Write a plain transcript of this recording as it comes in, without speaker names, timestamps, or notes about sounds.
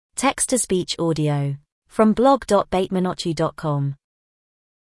Text-to-speech audio. From blog.batemanotchu.com.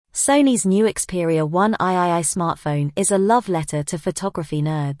 Sony's new Xperia 1 III smartphone is a love letter to photography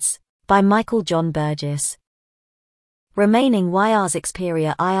nerds. By Michael John Burgess. Remaining YR's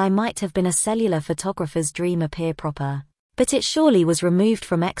Xperia II might have been a cellular photographer's dream appear proper. But it surely was removed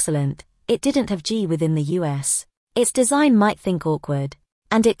from excellent. It didn't have G within the US. Its design might think awkward.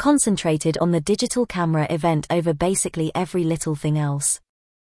 And it concentrated on the digital camera event over basically every little thing else.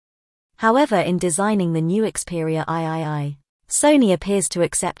 However, in designing the new Xperia III, Sony appears to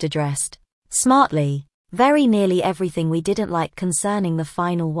accept addressed, smartly, very nearly everything we didn't like concerning the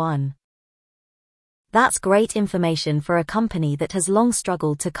final one. That's great information for a company that has long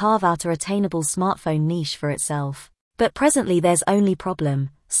struggled to carve out a attainable smartphone niche for itself. But presently there's only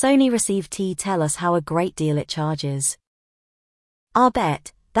problem. Sony received tell us how a great deal it charges. I'll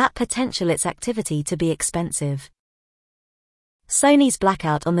bet that potential its activity to be expensive. Sony's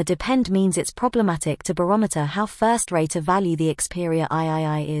blackout on the depend means it's problematic to barometer how first-rate a value the Xperia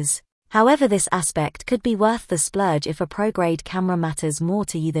III is. However, this aspect could be worth the splurge if a pro-grade camera matters more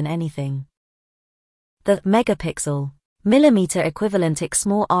to you than anything. The megapixel, millimeter equivalent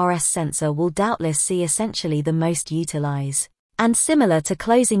XMOR RS sensor will doubtless see essentially the most utilize. And similar to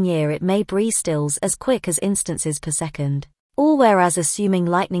closing year, it may breeze stills as quick as instances per second. All whereas assuming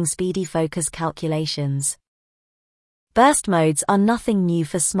lightning speedy focus calculations. Burst modes are nothing new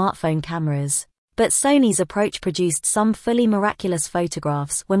for smartphone cameras, but Sony's approach produced some fully miraculous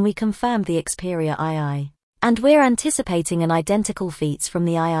photographs when we confirmed the Xperia II, and we're anticipating an identical feats from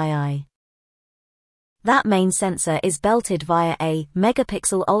the III. That main sensor is belted via a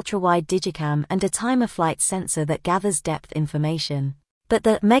megapixel ultra-wide digicam and a time-of-flight sensor that gathers depth information. But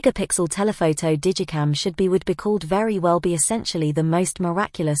the megapixel telephoto digicam would be called very well be essentially the most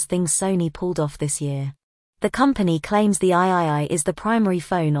miraculous thing Sony pulled off this year. The company claims the III is the primary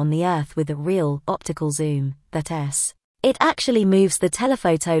phone on the Earth with a real optical zoom, it actually moves the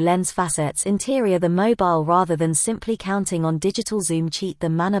telephoto lens facets interior the mobile rather than simply counting on digital zoom cheat the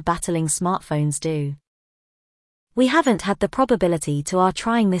manner battling smartphones do. We haven't had the probability to our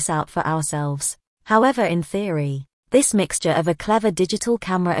trying this out for ourselves. However, in theory, this mixture of a clever digital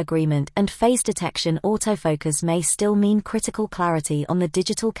camera agreement and phase detection autofocus may still mean critical clarity on the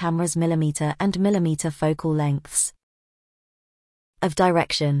digital camera's millimeter and millimeter focal lengths. Of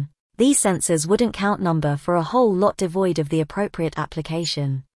direction. These sensors wouldn't count number for a whole lot devoid of the appropriate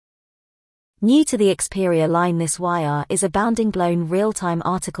application. New to the Xperia line, this YR is a bounding blown real-time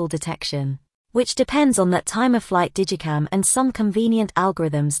article detection, which depends on that time-of-flight digicam and some convenient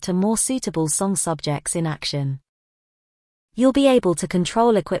algorithms to more suitable song subjects in action. You'll be able to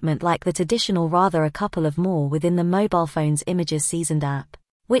control equipment like that additional rather a couple of more within the mobile phone's Images seasoned app,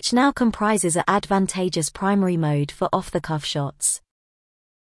 which now comprises an advantageous primary mode for off-the-cuff shots.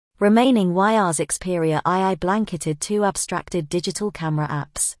 Remaining YR's Xperia II blanketed two abstracted digital camera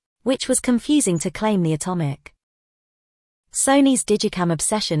apps, which was confusing to claim the atomic. Sony's digicam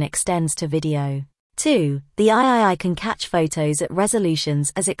obsession extends to video. 2. The III can catch photos at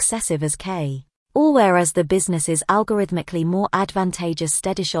resolutions as excessive as K. All whereas the business's algorithmically more advantageous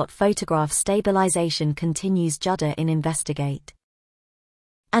steadyshot photograph stabilization continues judder in investigate.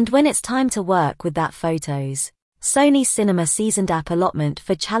 And when it's time to work with that photos, Sony Cinema seasoned app allotment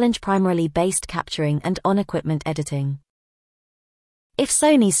for challenge primarily based capturing and on-equipment editing. If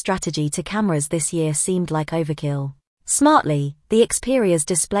Sony's strategy to cameras this year seemed like overkill, smartly, the Xperia's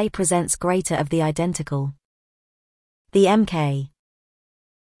display presents greater of the identical. The MK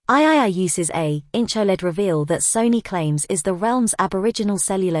III uses a inch OLED reveal that Sony claims is the realm's aboriginal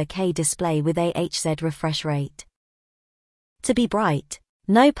cellular K display with a HZ refresh rate. To be bright,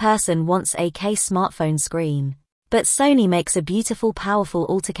 no person wants a K smartphone screen, but Sony makes a beautiful powerful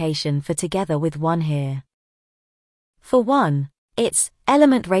altercation for together with one here. For one, its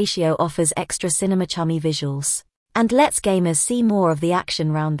element ratio offers extra cinema chummy visuals, and lets gamers see more of the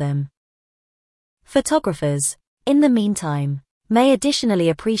action round them. Photographers, in the meantime, may additionally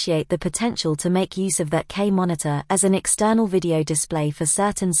appreciate the potential to make use of that K monitor as an external video display for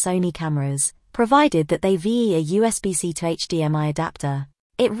certain Sony cameras, provided that they VE a USB-C to HDMI adapter.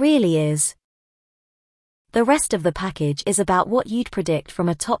 It really is. The rest of the package is about what you'd predict from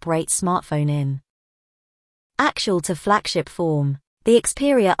a top-rate smartphone in actual to flagship form. The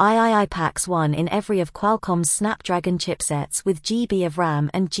Xperia III packs one in every of Qualcomm's Snapdragon chipsets with GB of RAM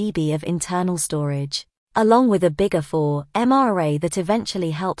and GB of internal storage, along with a bigger 4M array that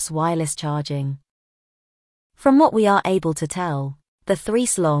eventually helps wireless charging. From what we are able to tell, the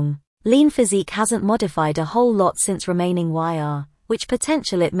 3-slong, lean physique hasn't modified a whole lot since remaining YR, which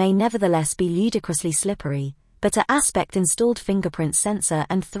potential it may nevertheless be ludicrously slippery, but a aspect installed fingerprint sensor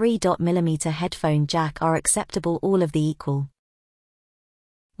and 3.mm headphone jack are acceptable, all of the equal.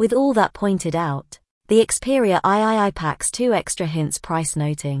 With all that pointed out, the Xperia II packs 2 extra hints price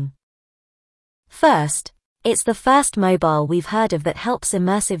noting. First, it's the first mobile we've heard of that helps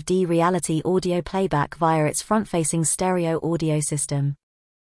immersive D-reality audio playback via its front-facing stereo audio system.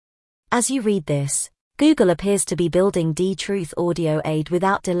 As you read this, Google appears to be building D-Truth Audio Aid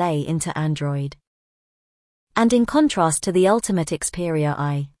without delay into Android. And in contrast to the ultimate Xperia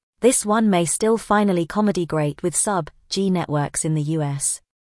I, this one may still finally comedy great with sub-G networks in the US.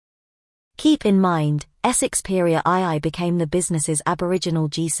 Keep in mind, Xperia II became the business's aboriginal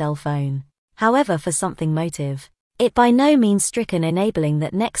G cell phone. However, for something motive, it by no means stricken enabling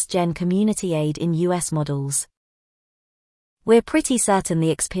that next-gen community aid in US models. We're pretty certain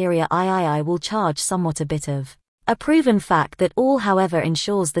the Xperia II will charge somewhat a bit of a proven fact that all, however,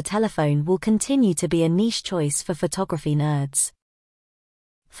 ensures the telephone will continue to be a niche choice for photography nerds.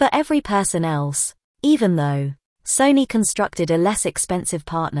 For every person else, even though Sony constructed a less expensive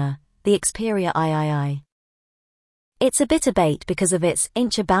partner, the Xperia III. It's a bit of bait because of its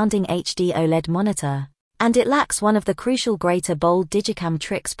inch-abounding HD OLED monitor, and it lacks one of the crucial greater bold digicam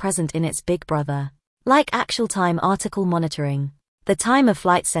tricks present in its big brother, like actual time article monitoring, the time of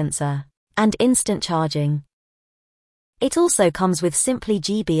flight sensor, and instant charging. It also comes with simply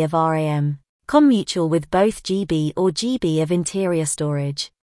GB of RAM, commutual with both GB or GB of interior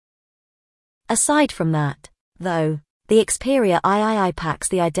storage. Aside from that, though, the Xperia III packs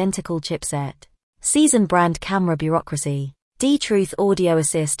the identical chipset, seasoned brand camera bureaucracy, D-Truth audio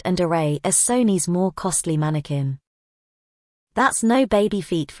assist and array as Sony's more costly mannequin. That's no baby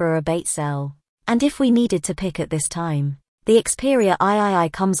feat for a bait sell, and if we needed to pick at this time, the Xperia III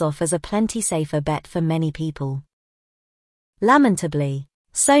comes off as a plenty safer bet for many people. Lamentably,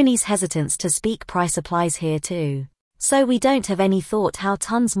 Sony's hesitance to speak price applies here too, so we don't have any thought how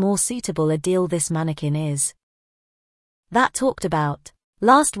tons more suitable a deal this mannequin is. That talked about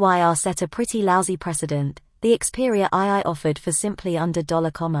last YR set a pretty lousy precedent, the Xperia II offered for simply under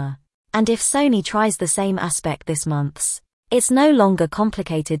 $, and if Sony tries the same aspect this month, it's no longer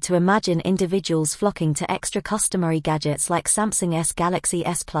complicated to imagine individuals flocking to extra customary gadgets like Samsung S Galaxy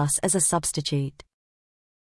S Plus as a substitute.